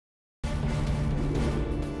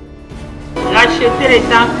Rachetez les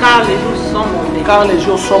temps car les jours sont mauvais. Car les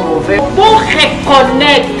jours sont mauvais. Pour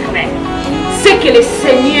reconnaître ce que le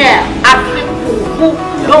Seigneur a fait pour vous.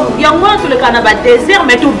 Donc, il y a moins que le Canada désert,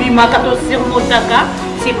 mais tout bima kato sirmotaka,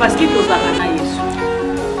 c'est parce qu'il nous a gagné.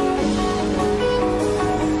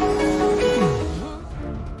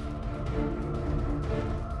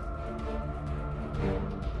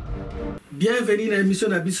 Bienvenue dans l'émission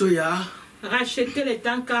d'Abissoya. Rachetez les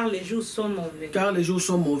temps car les jours sont mauvais. Car les jours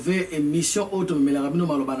sont mauvais. Émission autre, mais la rabino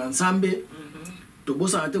maloba ensemble. To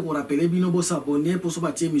bosa ate ko rappeler bino bosa abonner pour so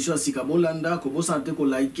bâtir émission sika bolanda, ko bosa ate ko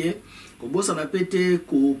liker, ko bosa na péter,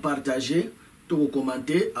 ko partager, to ko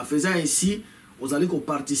commenter. En faisant ainsi, vous allez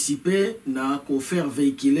participer na ko faire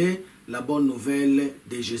véhiculer la bonne nouvelle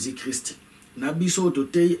de Jésus-Christ. Na biso to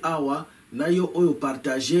tei awa na yo oyo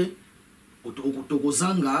partager. Toko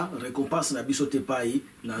zanga récompense na biso te pai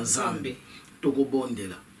na Nzambe toko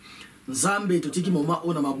bondela Nzambe totiki moma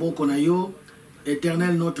ona maboko na yo.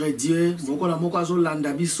 Éternel notre Dieu moko na moko azo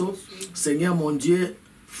landa biso. Seigneur mon Dieu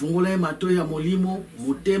fungula mato ya molimo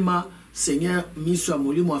mutema. Seigneur miso ya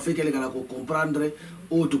molimo afin kele kala ko comprendre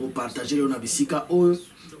o toko partager yo na bisika o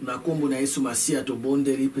na kombo na Yesu Masia to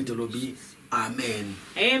bondeli petelobi amen.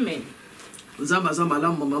 Amen. Nzamba za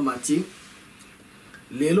malamu mama Mathy.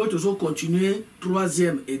 Les autres ont continué,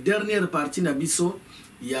 troisième et dernière partie nabiso,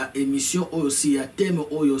 il y a émission aussi, il y a thème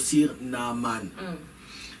aussi Naaman.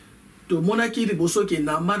 Tout le monde qui dit que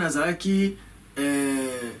Naaman azaraki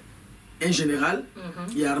un général,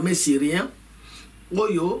 il y a armée syrien,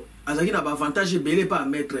 oyo azaki na avantage belé pas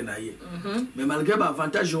mettre naie. Mais malgré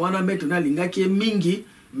l'avantage wana mettre na linga qui est mingi,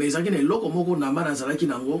 mais azaki ne loko moko Naaman azaraki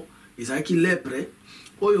nango, azaraki lèpre,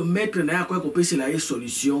 oyo mettre naie quoi qu'on peut se la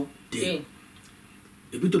solution té.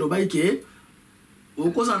 Et puis, tu as dit que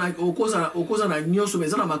okoza na nyonso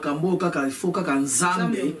mezana makambo kaka ifo kaka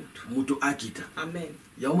Nzambe muto akita. Amen.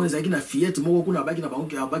 Ya omo ezaki na fillette moko kuna baki na bango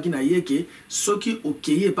abaki na yeke soki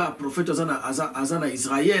okeye pa prophète azana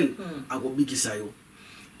Israël akobikisa yo.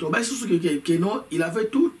 To ba susu que non, il avait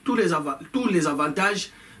tous les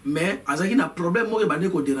avantages, mais azaki na problème moko bande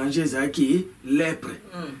ko déranger ezaki lèpre.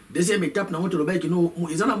 Deuxième étape na moto loba que non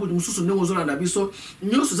ezana mutu mususu ndenge ozolanda biso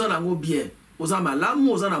nyonso zana ngo bien. Oza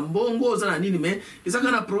malamu, oza na mbongo, oza na nini me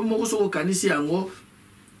ezaka na problème moko soko kanisi yango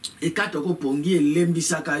ekata ko pongi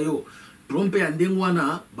elembisaka yo trompe ya ndenge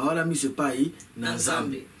wana bawala miso pai na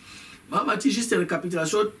Nzambe. Mama Mathy juste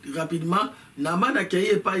récapitulation rapidement. Naaman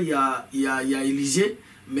akeye pa ya Élisée,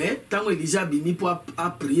 mais tango Élisée abimi pour a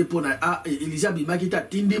prier pour na Élisée abima kita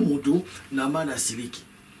tindi mutu Naaman asiliki.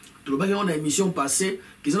 Tulobaki on a émission passée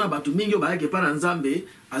kizana batu mingi ba ke pa na Nzambe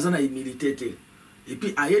azana humilité te. Et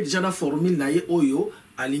puis aye déjà na formule na ye oyo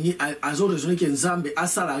alingi azo raisonner que Nzambe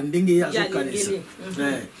asala ndenge ya zo kanisa.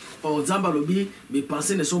 Oh Nzamba lobi, mes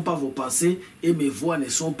pensées ne sont pas vos pensées et mes voix ne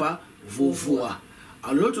sont pas vos voix.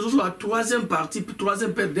 Alors toujours la troisième partie,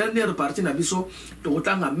 dernière partie na biso to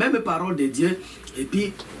otanga même parole de Dieu et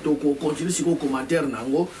puis to continuer sur le commentaire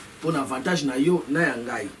nango pour l'avantage na yo na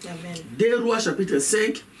yangai. Amen. 2 Rois chapitre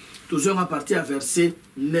 5 toujours à partir à verset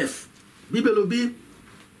 9. Bible lobi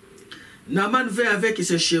Naaman vint avec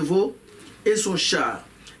ses chevaux et son char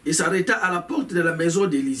et s'arrêta à la porte de la maison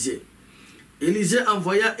d'Élisée. Élisée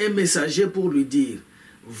envoya un messager pour lui dire: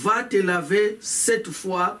 va te laver 7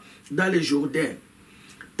 fois dans le Jourdain.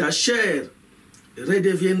 Ta chair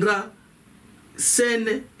redeviendra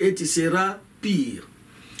saine et tu seras pire.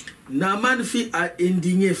 Naaman fut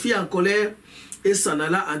indigné, fut en colère et s'en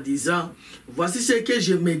alla en disant: voici ce que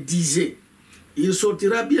je me disais. Il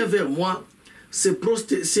sortira bien vers moi, se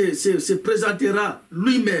présentera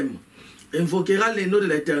lui-même, invoquera le nom de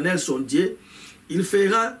l'Éternel son Dieu, il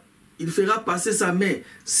fera passer sa main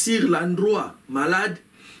sur l'endroit malade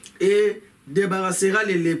et débarrassera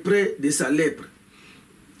les lépreux de sa lèpre.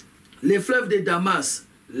 Les fleuves de Damas,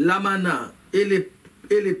 l'Amana et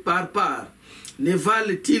les Parpars ne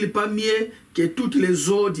valent-ils pas mieux que toutes les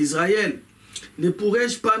eaux d'Israël? Ne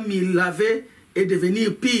pourrais-je pas m'y laver et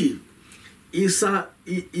devenir pire? Il s'en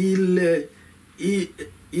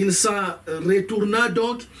retourna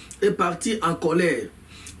donc et partit en colère.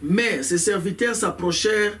 Mais ses serviteurs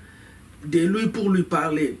s'approchèrent de lui pour lui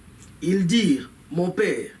parler. Ils dirent: mon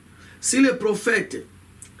père, si le prophète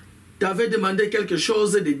t'avait demandé quelque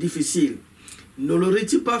chose de difficile, ne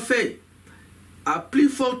l'aurait-il pas fait? À plus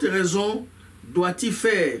forte raison, doit-il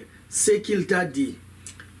faire ce qu'il t'a dit?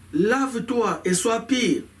 Lave-toi et sois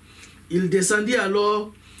pire. Il descendit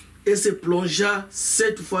alors et se plongea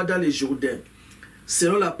 7 fois dans les Jourdains,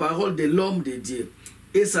 selon la parole de l'homme de Dieu.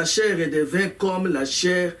 Et sa chair redevint comme la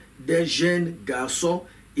chair d'un jeune garçon,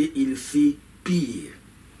 et il fit pire.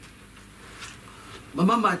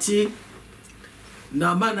 Maman Mathy,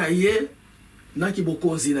 Naaman aye, naki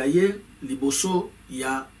bokonzi na ye liboso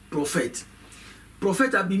ya prophète.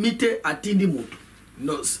 Prophète abimite atindi mutu.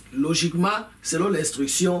 Logiquement, selon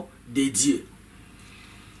l'instruction de Dieu.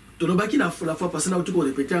 Tolobaki la fois passée, on a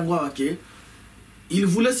répété en gros que il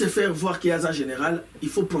voulait se faire voir qu'il y a un général, il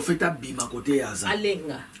faut prophète abima côté Yaza.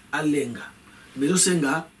 Alenga. Mais le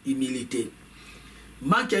senga, humilité.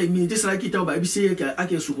 Manque à humilité, c'est là qui t'a obéi, qui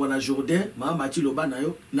est sous la Jourdain, Mathy loba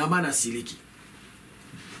nayo, Naaman a siliki.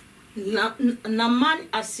 Naaman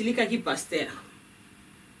a silika qui pasteur.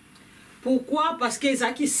 Pourquoi? Parce que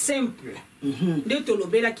c'est qui simple. De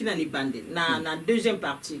tolobela qui na libande na deuxième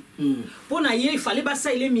partie. Pour na il fallait pas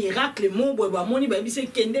ça il est miracle mon boy ba moni ba bise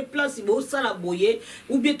kende place bo sala boye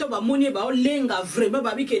ou bien to ba moni ba lenga vraiment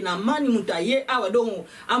ba bi ke na mani mutaye awa donc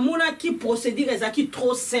amona qui procédure ça qui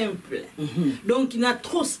trop simple. Donc il a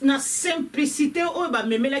trop na simplicité o ba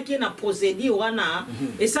memela qui na procédure wana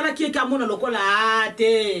et ça là qui est kamona lokola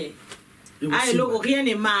ate. Ah loko rien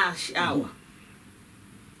ne marche awa.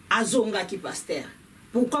 Azonga qui pasteur.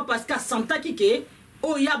 Pourquoi? Parce qu'à Santa Kike,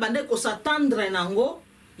 oh ya bande ko s'attendre nango,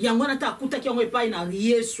 yango na ta kuta ki yango epai na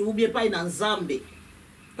Yesu ou bien epai na Nzambe.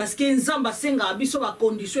 Parce que Nzamba senga biso ba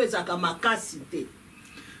condition ezaka makasi te.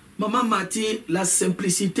 Maman Mathy, la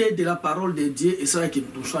simplicité de la parole de Dieu et ça qui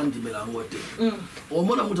nous soit dit melangote. Au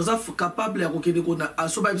moment où nous sommes capables de reconnaître qu'on a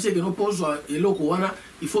asoba bise que nous pose eloko wana,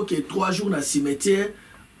 il faut que 3 jours na cimetière.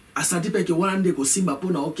 Asante pe ke wana ndeko simba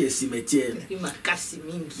pona oke cimetière.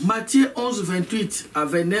 Matthieu 11, 28 à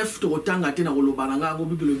 29, tokotanga te na kolobana ngo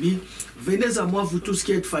Bible bi, venez à moi vous tous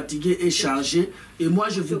qui êtes fatigués et chargés et moi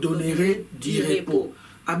je vous donnerai du repos.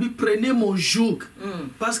 Abi prenez mon joug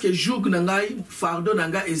parce que joug nangai fardeau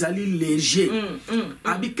nanga ezali léger.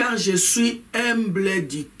 Abi car je suis humble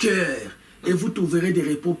du cœur et vous trouverez des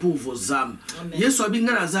repos pour vos âmes. Yesu abi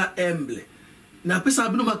ngana za humble. Na pesa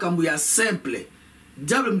abino makambo ya simple.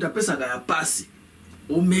 Diable mtapesa ga ya pasi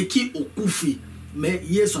o meki o kufi mais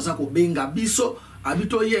Yesu asa ko benga biso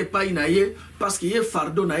abito ye epai na ye parce que ye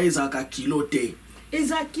fardeau na ye ezaka kilote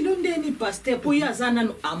eza kilo ndeni pasteur po ya zana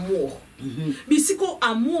no amour bisiko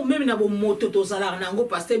amour même na bo moto to zala nango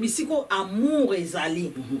pasteur bisiko amour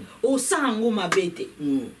ezali o sango mabete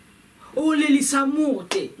o lelisa amour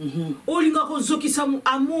te o linga ko zokisa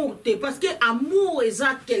amour te parce que amour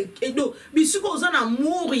eza quelque do bisiko ozana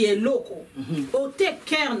amour ye loko o te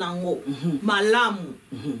cœur nango malamu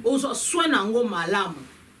o so soin nango malamu.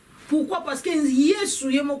 Pourquoi? Parce que Yesu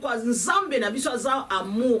yemoko Nzambe na biso aza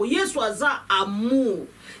amour. Yesu aza amour.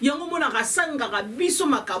 Yango mona rasanga ka biso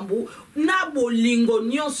makambu na bolingo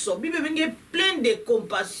nyonso. Bible benge plein de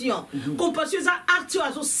compassion. Compassion za arti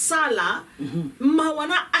azo sala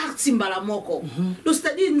mawana arti mbala moko. Donc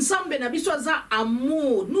c'est-à-dire Nzambe na biso aza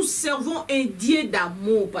amour. Nous servons un Dieu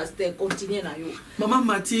d'amour. Pasteur, continuez na yo. Maman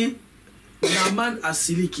Mathy, Naaman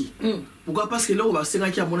asiliki. Pourquoi? Parce que là on va senga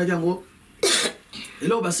ki amona jango. Et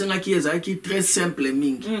là, on va qui est très simple.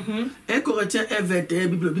 1 Corinthiens 1:21,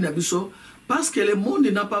 Bible binabiso. Parce que le monde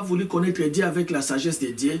n'a pas voulu connaître Dieu avec la sagesse de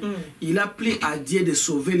Dieu, il a plu à Dieu de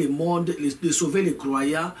sauver le monde, de sauver les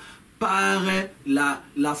croyants par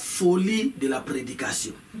la folie de la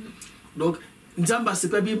prédication. Donc, Nzamba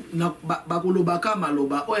sepebi na bakolobaka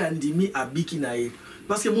maloba oyandimi abiki na ye.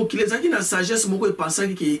 Parce que mon kilezaki na sagesse moko e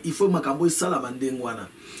pensaki que il faut makambo sala mandengwana.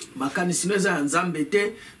 Makani sineza Nzambe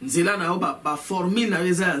te nzela na yo ba formule na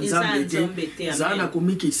eza Nzambe te. Zana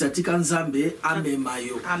komiki satika Nzambe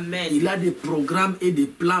amemayo. Il a des programmes et des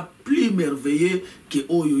plans plus merveilleux que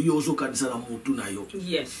oyo yozo kanisa na mutu na yo.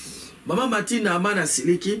 Yes. Maman Mathy Naaman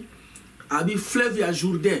asiliki abi fleuve ya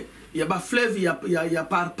Jourdain, ya ba fleuve ya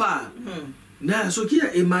par. Na soki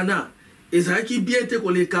ya emana ezaki bien te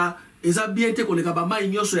koleka eza bien te koleka ba mai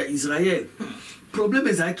nyoso ya Israël. Problème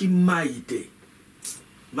ezaki mai te.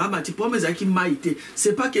 Mama ti problème ezaki mai te.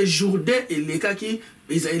 C'est pas que Jourdain et leka ki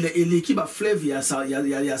l'équipe ba fleuve ya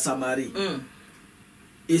Samarie.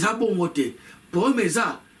 Eza bongo te. Problème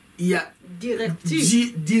eza il y a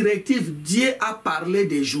directive. Dieu a parlé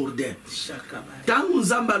de Jourdain. Tant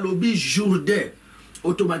Nzamba lobi Jourdain,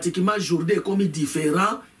 automatiquement Jourdain est comme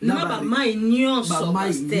différent. Maman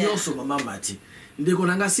Mathy. Ndeko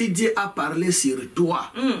nanga si Dieu a parlé sur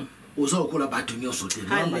toi. Oza okola batu nyonso te.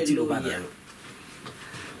 Maman Mathy lo bana yo.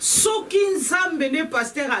 Soki Nzambe ne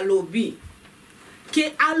pasteur alobi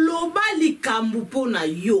ke aloba likambu pona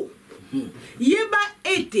yo. Yeba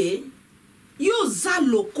ete yo za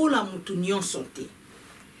lokola mutu nyonso te.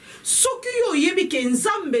 Soki yo yebi ke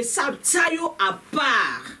Nzambe sa yo à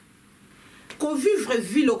part. Ko vivre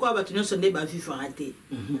vie lokola batu nyonso nde ba vivre te.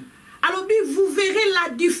 Alors vous verrez la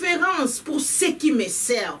différence pour ceux qui me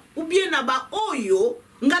servent. Ou bien naba oyo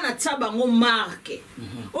ngana tsabango marque.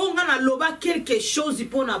 O ngana loba quelque chose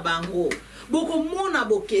pour na bango. boko mona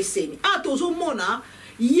bokeseni tozo mona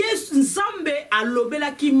Yesu nzambe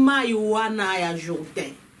alobelaki mai wana ya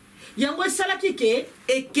Jourdain yango esalaki ke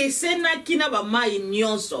ekesenaki na bamai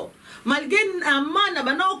nyonso malgré Naaman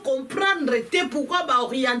bana comprendre te pourquoi ba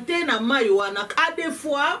orienter na mai wana a des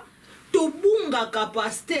fois tobungaka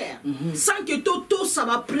pasteur sans que to ça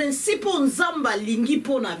va principe nzamba lingi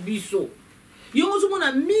pona biso yongo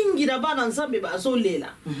zomona mingi na bana nzambe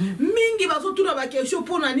bazolela mingi bazotuna ba question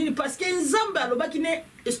pona nini parce que nzambe alobaki ne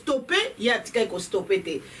stopper ya tika ko stopper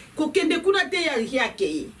te ko kende kuna te ya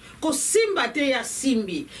yake ko simba te ya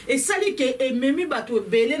simbi et sali que ememi bato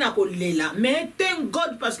belé na ko lela mais thank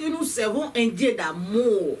God parce que nous servons un Dieu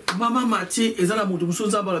d'amour. Maman Mathy ezana mutu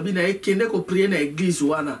musunza bala bina ekende ko prier na église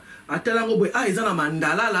wana atala ngo boy ezana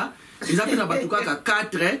mandala la ezapena na bato kaka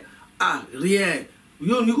 4 rien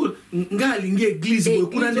yo niko ngalingi église boy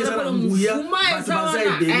kuna ndeza na nguya bato baza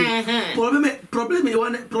ebele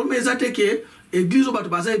problème ezate ke église bato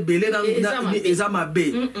baza ebele na ezama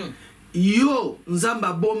be yo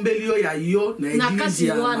nzamba bombeli yo ya yo na église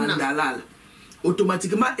ya mandalala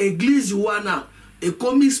automatiquement église wana est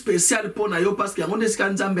comme spécial pour na yo parce que yango ndesika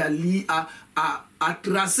nzambe ali a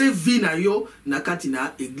tracé vie na yo na kati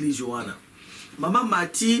na église wana. Maman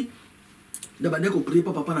Mathy d'abord ko prier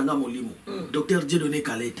papa na nga molimo docteur Dieudonné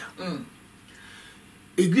Kaleta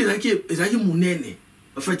église ezaki munene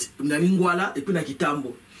en fait na lingwala et puis na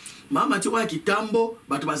kitambo. Maman Mathy kwa kitambo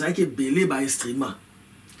bato bazaki belé ba instrument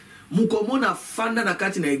mukomona fanda na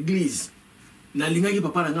kati na église na lingaki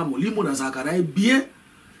papa na nga molimo na zakara bien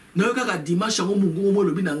na yo kaka dimanche ngo mungu mo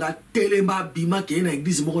lobi na nga telema bima ke na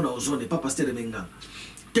église moko na ozone pas pasteur menga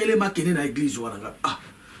telema kene na église wana nga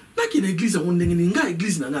na ki na église ngo ndenge nga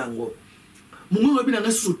église na nga ngo mungu lobi na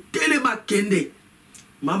nga so telema kende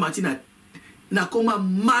Mama Mathy na koma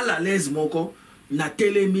mal à l'aise moko na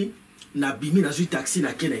telemi na bimi na zui taxi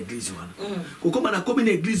na kene église wana ko koma na komi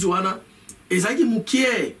na église wana ezaki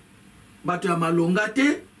mukie bato ya malonga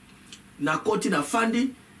te na koti na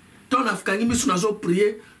fandi ton afkangi misu nazo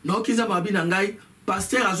prier na okiza mabi na ngai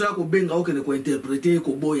pasteur azoya ko benga okene ko interpréter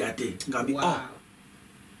ko boya te ngambi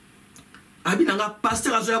abi na nga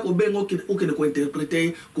pasteur azoya ko benga okene ko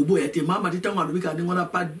interpréter ko boya te mama titango alobika ndingo na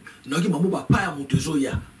pa na ki mamu ba pa ya mutu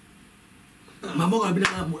zoya maman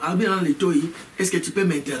abi na le toyi est-ce que tu peux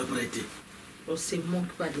m'interpréter c'est mon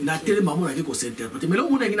pas de na tele maman na ki ko s'interpréter mais là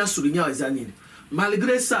on a ngina souligner ezanini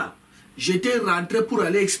malgré ça j'étais rentré pour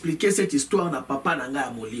aller expliquer cette histoire na papa na nga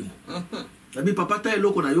ya molimo. Nabi papa ta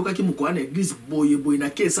eloko na yoka ki mukwana église boye na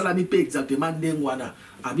ke salami pe exactement ndengwana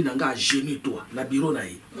abi na nga a gêné toi na bureau na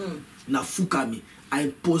ye. Na fukami a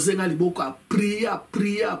imposé nga liboko a prier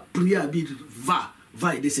abi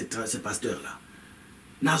va aider ce pasteur là.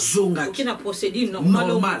 Na zonga qui na procédure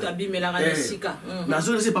normal tabimela ga sika. Na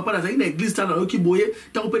zonga c'est papa na za ina église ta na yoki boye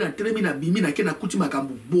ta ko pe na tremi na bimi na ke na kuti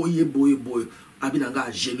makambu boye abinanga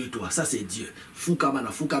a gêné toi ça c'est Dieu fukama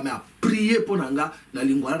a prier pour nanga na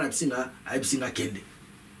lingwala na bisinga kende.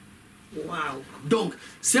 Wow. Donc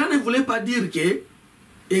ça ne voulait pas dire que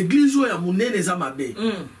église ya munene za mabe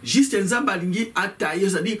juste nzamba lingi ataye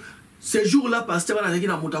ça dit ce jour là pasteur na zaki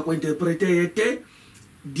na muta ko interpréter était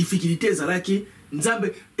difficulté zalaki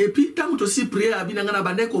nzambe et puis tant aussi prier abinanga na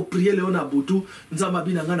bande ko prier leo na butu nzamba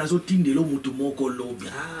binanga na zo tindelo mutu moko lobi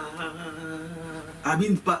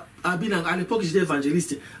Abinanga, à l'époque j'étais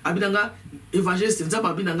évangéliste. Abinanga, évangéliste,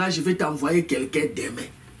 Abinanga, je vais t'envoyer quelqu'un demain.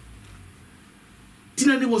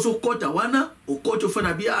 Tina ningo so kota wana, o koto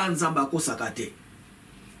fana bia anzamba ko sakate.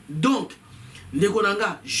 Donc,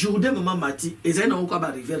 ndekonanga, Jourdain Maman Mathy, ezana ko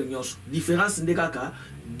ba rivière nyonso. Différence ndekaka,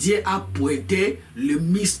 Dieu a pointé le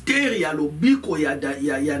mystère ya lobiko ya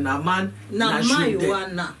Naaman na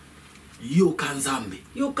Jourdain. Yo kanzambe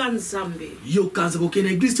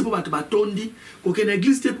kokene église te po bato batondi kokene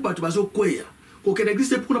église te po bato bazo kweya kokene église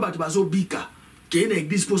te po bato bazo bika kene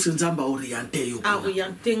église po nzamba orienté yo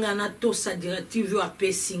nga to sa directive yo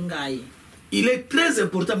apesi ngai. Il est très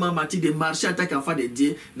important Maman Mathy de marcher en tant qu'enfant de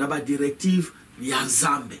Dieu na ba directive ya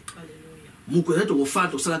nzambe. Muko zeto ko fa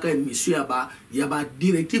to sala ka émission ya ba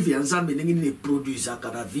directive ya nzambe ndenge ni produisa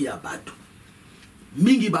kana vie ya bato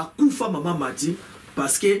mingi ba kufa Maman Mathy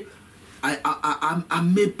parce que à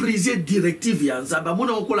mépriser directive ya nzamba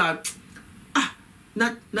mona okola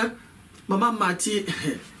na Maman Mathy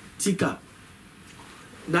tika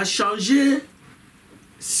na changer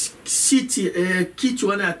si tu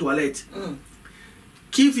wana ya toilette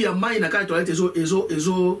qui vient mai na ka toilette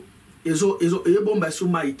ezo bomba su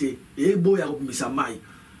mai te boya ko misa mai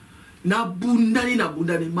na bundani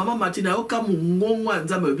Maman Mathy na yoka mungongwa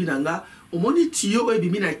nzamba binanga omoni tiyo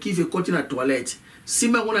ebimi na kive koti na toilette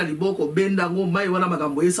sima ngona liboko benda ngo mai wana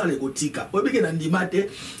makambo esale kotika obike na ndimate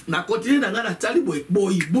na continue na ngana tali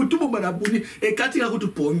boy butu bo na buni e katika kutu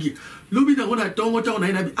pongi lubi na ngona tongo ta na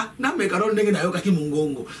ina na me karol ndenge na yoka ki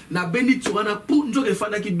mungongo na bendi tswana punjo ke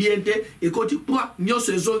fanda ki biente e koti pwa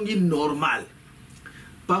nyoso ezongi normal.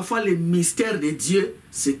 Parfois le mystère de Dieu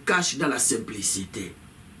se cache dans la simplicité.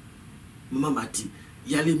 Maman Mathy,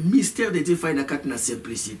 il y a le mystère de Dieu fait na kat na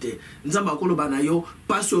simplicité. Nzamba kolo banayo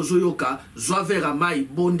passe aux yoka zo vera mai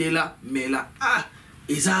bondela mela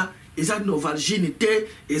eza no virginité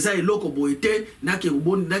eza eloko boité na ke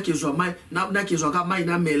bon na ke zo mai na ke zo ka mai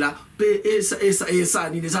na mela pe esa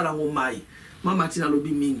ni eza la mai. Maman Mathy na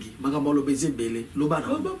lobi mingi makambo lobeze bele lobana.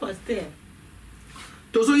 Bobo pasteur.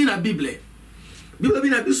 Tozo ina Bible. Bible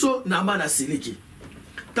bina biso Naaman asiliki.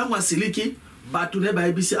 Tango asiliki batune ba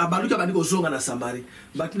ebisi abaluka bani ko zonga na Samarie.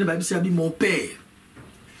 Batune ba ebisi abi mon père.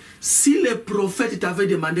 Si le prophète t'avait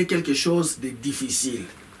demandé quelque chose de difficile,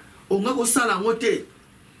 onga ko sala ngote.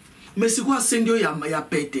 Mais c'est quoi sengyo ya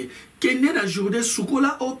pete? Kende na journée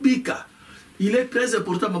sukola obika. Il est très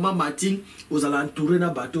important maman Mathy aux alentours na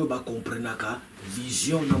bateau ba comprenaka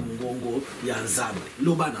vision na mungongo ya Nzambe.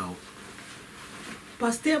 Loba nao.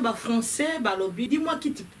 Pasteur ba français ba lobby, dis-moi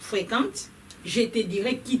qui tu fréquentes, je te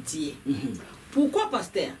dirai qui tu es. Pourquoi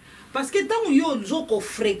pasteur? Parce que tant yo zoko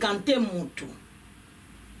fréquenter mutu.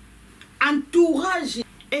 Entourage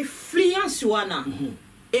influence wana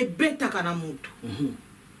et beta kana mutu.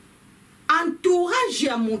 Entourage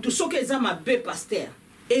ya mutu soke za mabe pasteur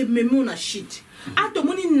et memo na shit. Ato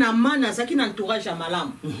moni Naaman azaki na entourage ya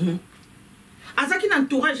malamu. Azaki na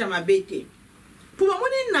entourage ya mabete. Pour moi,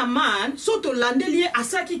 Naaman, soto landelier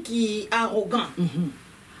asaki ki arrogant.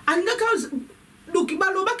 Andaka donc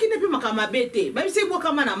baloba ki ne pe makamabete. Ba bise bo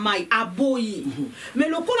kama na mai aboyi. Mais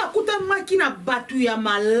lokola kuta maki na batu ya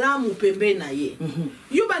malamu pembe na ye.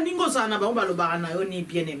 Yo baningo sana ba baloba na yo ni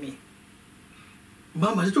bien aimé.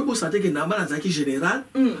 Maman, je te pose que Naaman azaki général,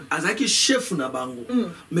 azaki chef na bango.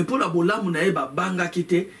 Mais pour la bolamu na e ba banga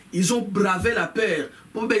kite, ils ont bravé la peur.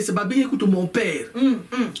 Bon ben c'est babi écoute mon père.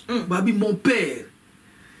 Babi mon père.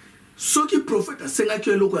 Ce qui prophète senga que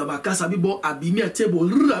loko ya makasa bi bon abimi atebo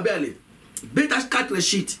rabe ale. Beta 4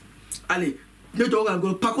 shit. Allez, ne to ga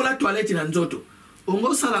pakola toilette na nzoto.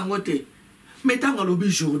 Ongo sala ngote. Metanga lobi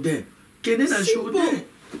Jourdain. Kene na Jourdain.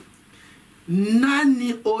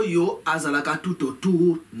 Nani oyo azalaka tout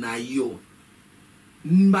autour na yo.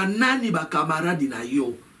 Banani ba camarade na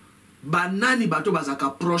yo. Banani bato bazaka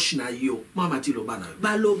proche na yo. Mama Mathy loba na yo.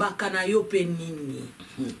 Balobaka na yo pe nini.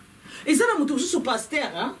 Ezana mutu susu pasteur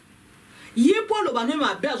hein. Ye po loba no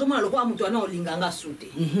mabe azomona lokwa mutu ana olinganga sute.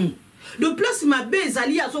 De place mabe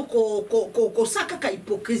ezali azo ko saka ka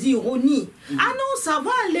hypocrisie ironie. Ah non, ça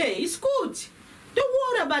va aller. Écoute. Don't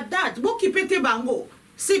worry about that. Bo ki pete bango.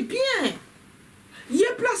 C'est bien. Ye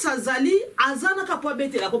place azali azana ka po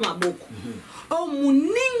bete la ko maboko. O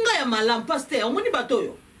muninga ya malam pasteur, omoni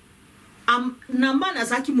batoyo. Naaman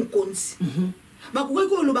azaki mukonzi. Bakoki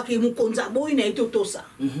ko loba ke mukonza boy na etotosa.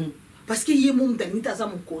 Parce que yé mon tanita za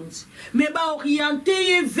mukonzi. Mais ba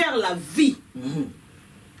orienter vers la vie.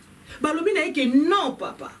 Ba lobi na ke non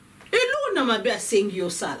papa. Et l'on na mabe asengi yo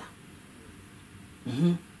sala.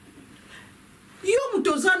 Yo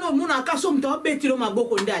mutozano muna kaso mto betilo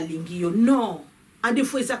maboko nda lingi yo. Non. A des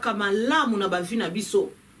fois ça comme là mon ba vie na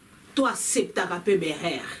biso. To accepta ka pe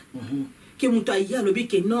berer. Que muta ya lobi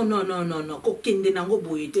ke non ko kende nango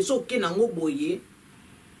boye te so ke nango boye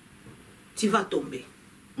tu vas tomber.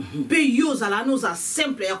 Pe yo zala no za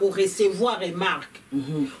simple ya ko recevoir remarque.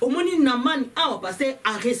 Au moni Naaman parce que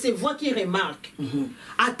à recevoir qui remarque.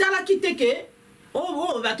 Atala kiteke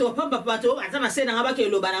bato bato atana sena ngaba ke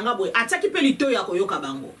lobananga boye ataki pe lito ya ko yoka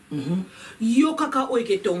bango. Yo kaka o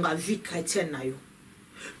ke tonga vie chrétienne na yo.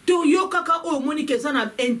 To yo kaka o moni ke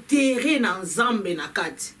sana intérêt na Nzambe na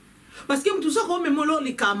kati. Parce que tout ça comme molo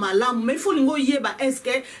li kamalamu mais il faut lingo yeba est-ce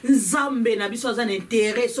que Nzambe na biso za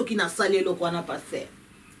intérêt ce qui na salé lo kwana passer.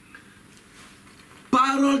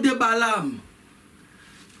 Parole de Balaam.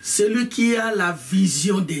 Celui qui a la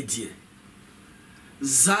vision de Dieu.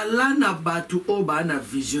 Zala na batu oba na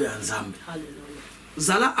vision ya Nzambe.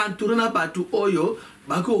 Zala entouré na batu oyo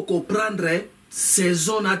bako comprendre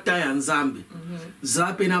saison na ta ya Nzambe.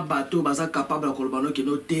 Zala pe na batu baza capable kolobano ke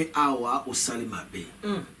no te awa osali mabe.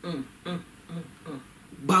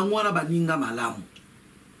 Bangwana baninga malamu.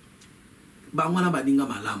 Bangwana baninga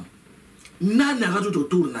malamu. Nana rajo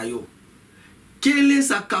autour na yo. Quelle est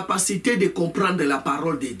sa capacité de comprendre la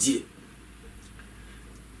parole de Dieu?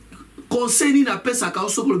 Conseil na pesa ka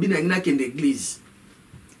osoko lobi na ngina kende église.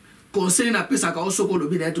 Conseil na pesa ka osoko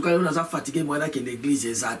lobi na en tout cas on a fatigué moi na kende église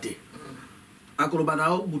ezate.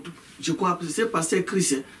 Je crois que c'est pasteur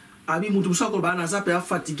Chris. Abi mutu so ko bana za pe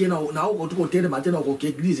fatigué na o ko terre matin na ko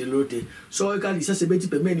église l'autre. So ka lisa se beti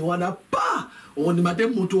pe meni wana pa. On ni matin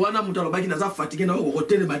mutu wana mutu alobaki na za fatigué na ko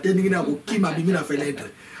terre matin ni na ko kima bimi na fenêtre.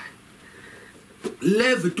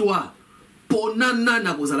 Lève-toi. Ponana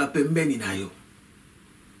na ko zala pembeni na yo.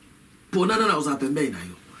 Ponana na ko zala pembeni na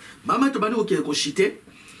yo. Mama to bani ko chité.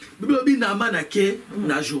 Bible bi Naaman ake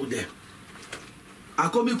na Jourdain. A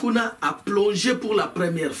komi kuna a plongé pour la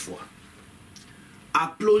première fois. A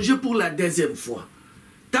plongé pour la deuxième fois.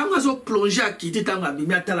 Tant qu'on a plongé à quitter, tant qu'on a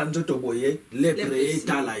mis à talanzoto boye, les prêts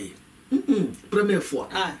talaye. Première fois.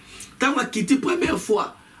 Tant qu'on a quitté première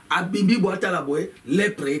fois, à Bibi boite à la boye, les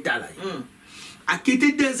prêts talaye. A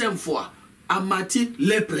quitté deuxième fois, à Mathy,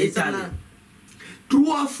 les prêts talaye.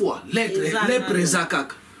 3 fois, les prêts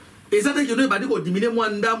zakak. Et ça, c'est que nous avons diminué moins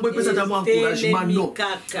d'âme, et ça moins encouragement. Non.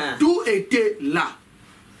 Tout était là.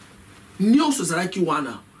 Nous sommes qui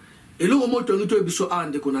wana. Et le moment où nous sommes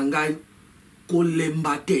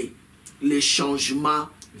le changement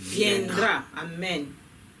viendra. Amen.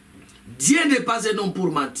 Dieu n'est pas un homme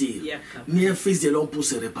pour mentir, ni un fils de l'homme pour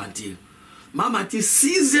se repentir. Maman dit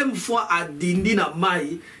 6e fois à Dindi na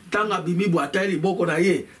mai, tant que Bimi Boatari Boko na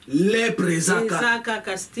ye, les présents.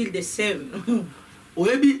 Les style de sème.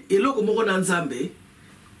 Oebi, et là, comme on a Nzambe,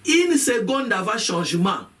 1 seconde avant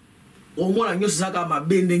changement, au moins, nous sommes ma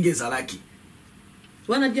bendenge zalaki.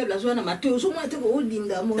 Wana diable azwana Mathieu so moi te ko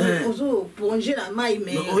odinga mo ozo plonger la maille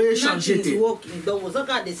mais changer donc ozo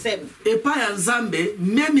ka de sem et pas ya Nzambe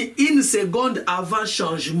même 1 seconde avant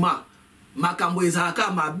changement makambo ezaka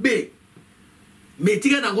mabe mais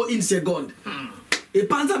tika nango 1 seconde et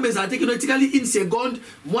pas Nzambe ezate que tikali 1 seconde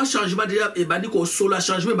moi changement déjà et bandi ko solo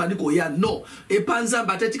changement bandi ko ya non et pas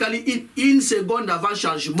Nzambe tikali 1 seconde avant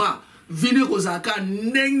changement vini ko zaka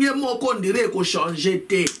ndenge moko ndire ko changer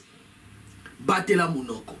te. Batela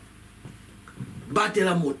monoko.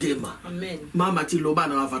 Batela motema. Amen. Mama ti loba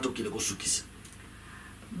na vato ki le kosukisa.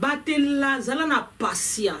 Batela zala na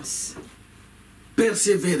patience.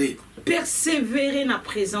 Persévérer. Persévérer na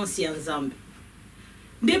présence ya Nzambe.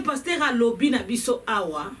 De pasteur a lobi na biso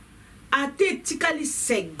awa ate tikali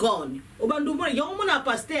seconde. Obandu mo ya mo na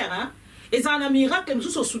pasteur hein. Eza na miracle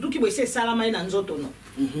msuso sutu ki boise salama na nzoto no.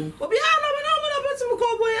 Obi ala na pati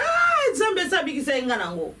mukobo ya Nzambe sabikisa enga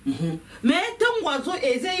nango. Mais tongwazo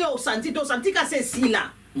eze yo santi to santi ka se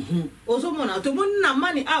sila. Ozo mona to mona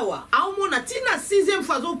mani awa, a mona tina 6e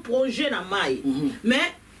fois au projet na mai.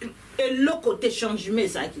 Mais le côté changement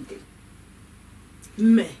ça quitté.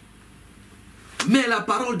 Mais la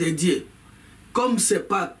parole de Dieu comme c'est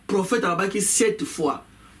pas prophète Abaki 7 fois,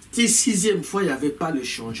 6e fois il n'y avait pas le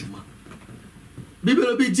changement.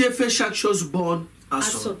 Bible dit Dieu fait chaque chose bonne à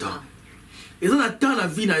son temps. Et on attend la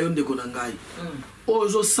vie na yonde konangai.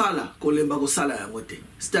 Ozo sala kolemba ko sala ya ngote.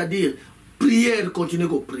 C'est-à-dire prière, continuer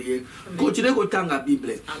ko prier, continuer ko tanga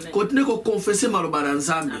Bible, continuer ko confesser maloba na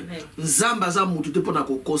Nzambe. Nzamba za mutu te pona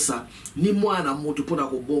ko kosa, ni mwana mutu pona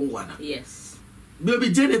ko bongwana. Yes.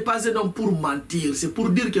 Bible Dieu n'est pas un homme pour mentir, c'est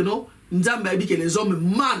pour dire que non, Nzambe a dit que les hommes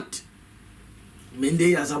mentent. Mais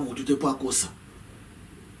ndé ya za mutu te pona kosa.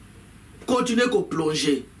 Continuer ko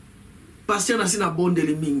plonger. Parce que na sina bonde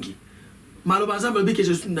le mingi. Malheureusement, me dit que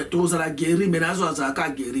je suis guéri, mais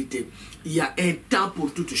il y a un temps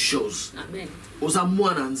pour toutes choses. Amen.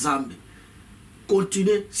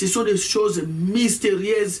 Continuez, ce sont des choses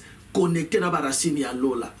mystérieuses connectées à la racine à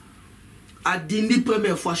Lola. A dindi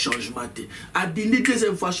première fois changement. A dindi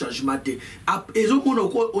deuxième fois changement. Et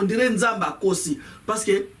on dirait Nzamba aussi. Parce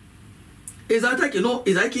que les attaques, non,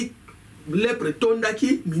 ils attaquent. Les prétendants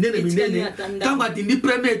qui minene quand on a dit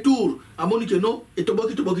premier tour à mon que non et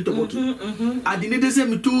toboki a dit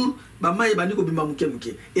deuxième tour bama e bani ko bima muke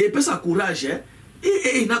et peut ça courage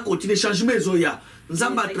et il a continué changement zoya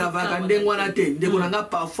Nzamba travailler ndengwana te ndengonanga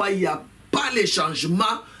parfois il y a pas les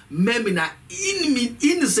changements même na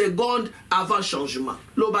une seconde avant changement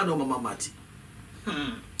loba no mama Mathy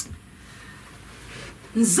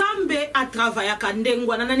Nzambe a travaillé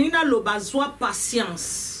kandengwana na nina loba zwa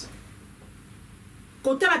patience.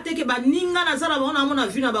 Quand la teke ba ninga na zala ba na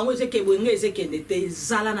vu na bango ezeke bwenge ezeke ndete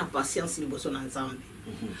zala na patience liboso na Nzambe.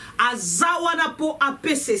 Azawa na po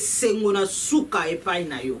apese sengo na suka epai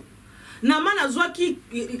na yo. Naaman azwa ki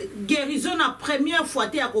guérison na première fois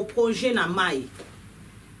te ko projet na mai.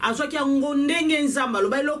 Azwa ki ngondenge Nzamba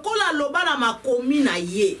loba lokola loba na makomi na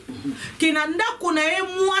ye. Kenanda kona e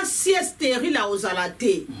mwasi stérile a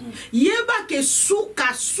ozalate. Yeba ke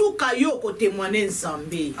suka yo ko témoigner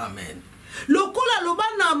Nzambe. Amen. Lokola loba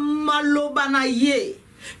na maloba na ye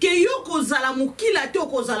ke yo kozala mukila te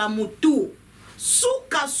kozala mutu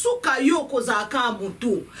suka yo kozaka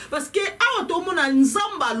mutu parce que awa to mona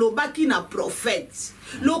nzamba lobaki na prophète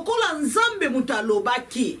lokola nzambe mutu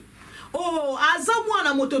alobaki oh aza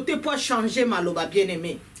mwana moto te po changer maloba bien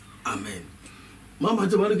aimé. Amen. Mama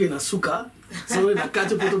te maluke na suka so na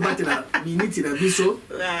kati poto bate na minute na biso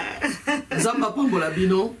nzamba pambola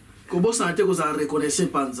bino kobosa te ko za reconnaître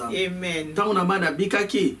pa nzamba. Amen. Tango na bana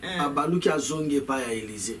bikaki abaluki azonge pa ya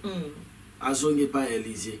Élysée. Azonge pa ya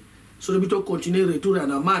Élysée. So bito continuer retour à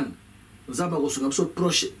Naaman. Nzamba ko sunga biso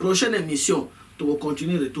prochaine émission to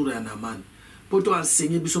continuer retour à Naaman. Poto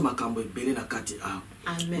enseigner biso makambo ebele na kati a.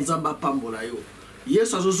 Amen. Nzamba pambola yo.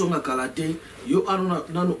 Yesu azozonga kalate yo anona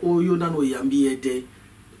nano oyo nano yambi ete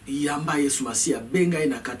yamba Yesu Masia benga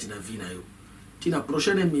ina kati na vina yo. Tina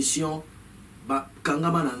prochaine émission ba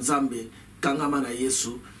kangama na Nzambe, kangama na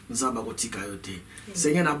Yesu, Nzamba kotika yo te.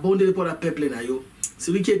 Seigneur na bonde pour la peuple na yo.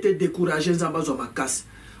 Celui qui était découragé Nzamba zo makasi.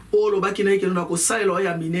 O lo baki na yeke na ko saelo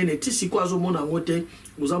ya minene tisi kwa zo mona ngote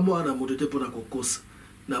uzambo ana motote pona kokosa.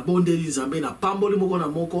 Na bonde Nzambe na pamboli moko na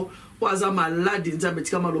moko waza maladi Nzambe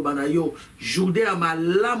tika maloba na yo journée ya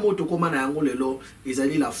malamu to koma na yango lelo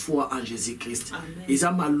ezali la foi en Jésus-Christ.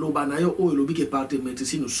 Eza maloba na yo o elobi ke par tes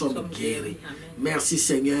maîtrises nous sommes guéris. Merci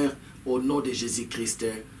Seigneur au nom de Jésus-Christ.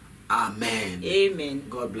 Amen. Amen.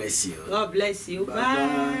 God bless you. God bless you.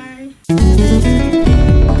 Bye.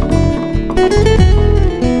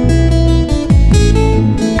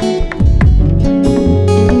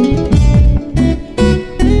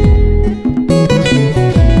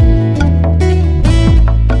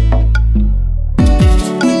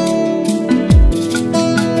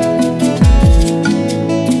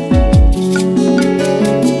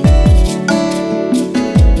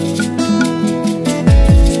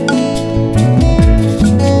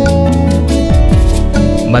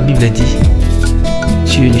 Ma Bible dit,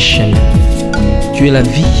 tu es le chemin, tu es la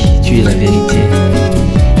vie, tu es la vérité.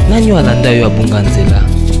 Nanyo alanda yo abunganzela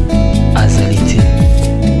azalite.